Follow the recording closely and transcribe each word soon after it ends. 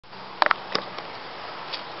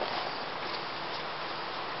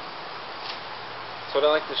So what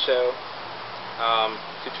I like to show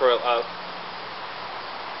tutorial of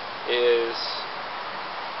is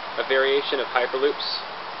a variation of hyperloops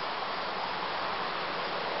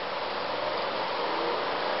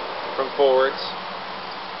from forwards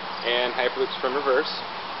and hyperloops from reverse,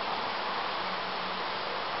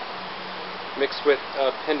 mixed with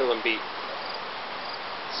a pendulum beat.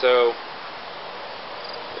 So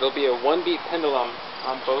it'll be a 1-beat pendulum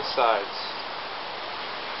on both sides,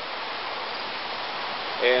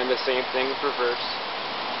 and the same thing with reverse.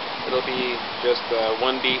 It'll be just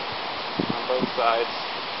 1 beat on both sides,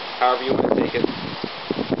 however you want to take it.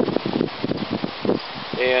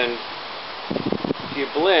 And if you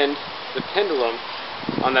blend the pendulum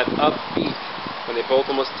on that up beat, when they both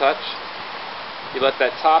almost touch, you let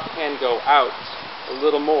that top hand go out a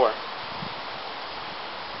little more,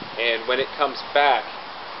 and when it comes back,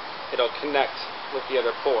 it'll connect with the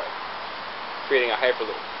other poi, creating a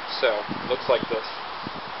hyperloop. So it looks like this.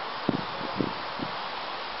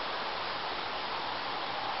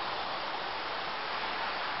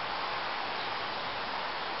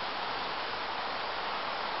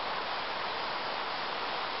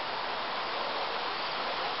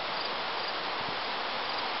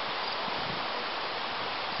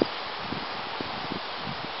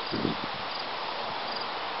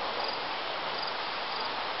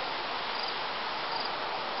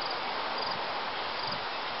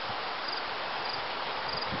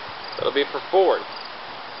 That'll be for forward.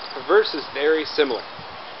 Reverse is very similar,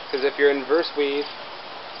 because if you're in reverse weave,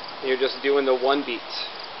 you're just doing the 1 beats,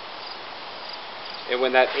 and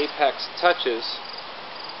when that apex touches,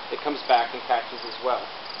 it comes back and catches as well.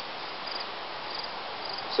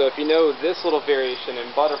 So if you know this little variation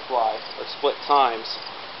in butterfly, or split times,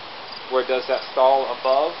 where it does that stall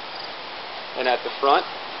above and at the front,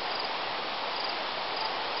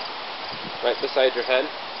 right beside your head,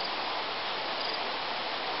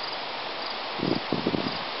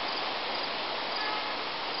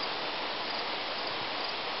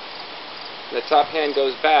 the top hand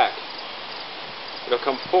goes back, it'll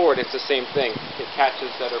come forward, it's the same thing. It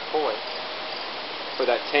catches that other poi for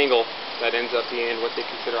that tangle that ends up being what they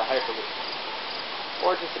consider a hyperloop,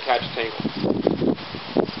 or just a catch tangle.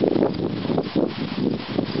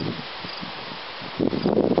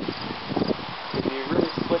 If you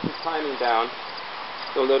really split the timing down,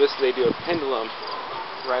 you'll notice they do a pendulum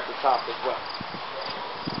right at the top as well.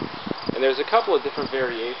 And there's a couple of different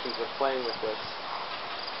variations of playing with this,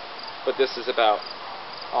 but this is about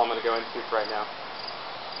all I'm going to go into for right now.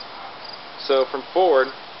 So from forward,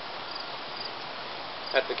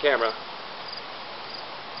 at the camera,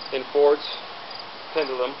 in forwards,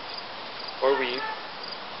 pendulum, or weave,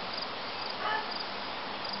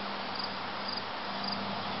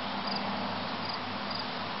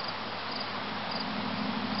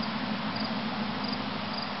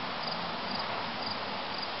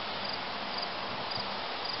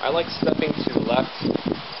 I like stepping to left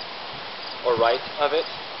or right of it,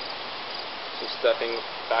 so stepping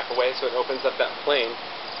back away so it opens up that plane,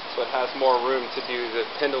 so it has more room to do the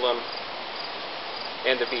pendulum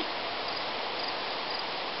and the beat.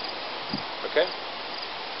 Okay?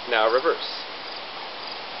 Now reverse.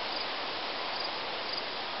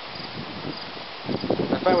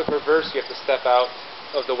 I find with reverse you have to step out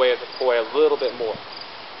of the way of the poi a little bit more.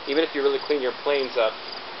 Even if you really clean your planes up,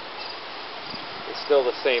 it's still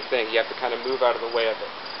the same thing. You have to kind of move out of the way of it.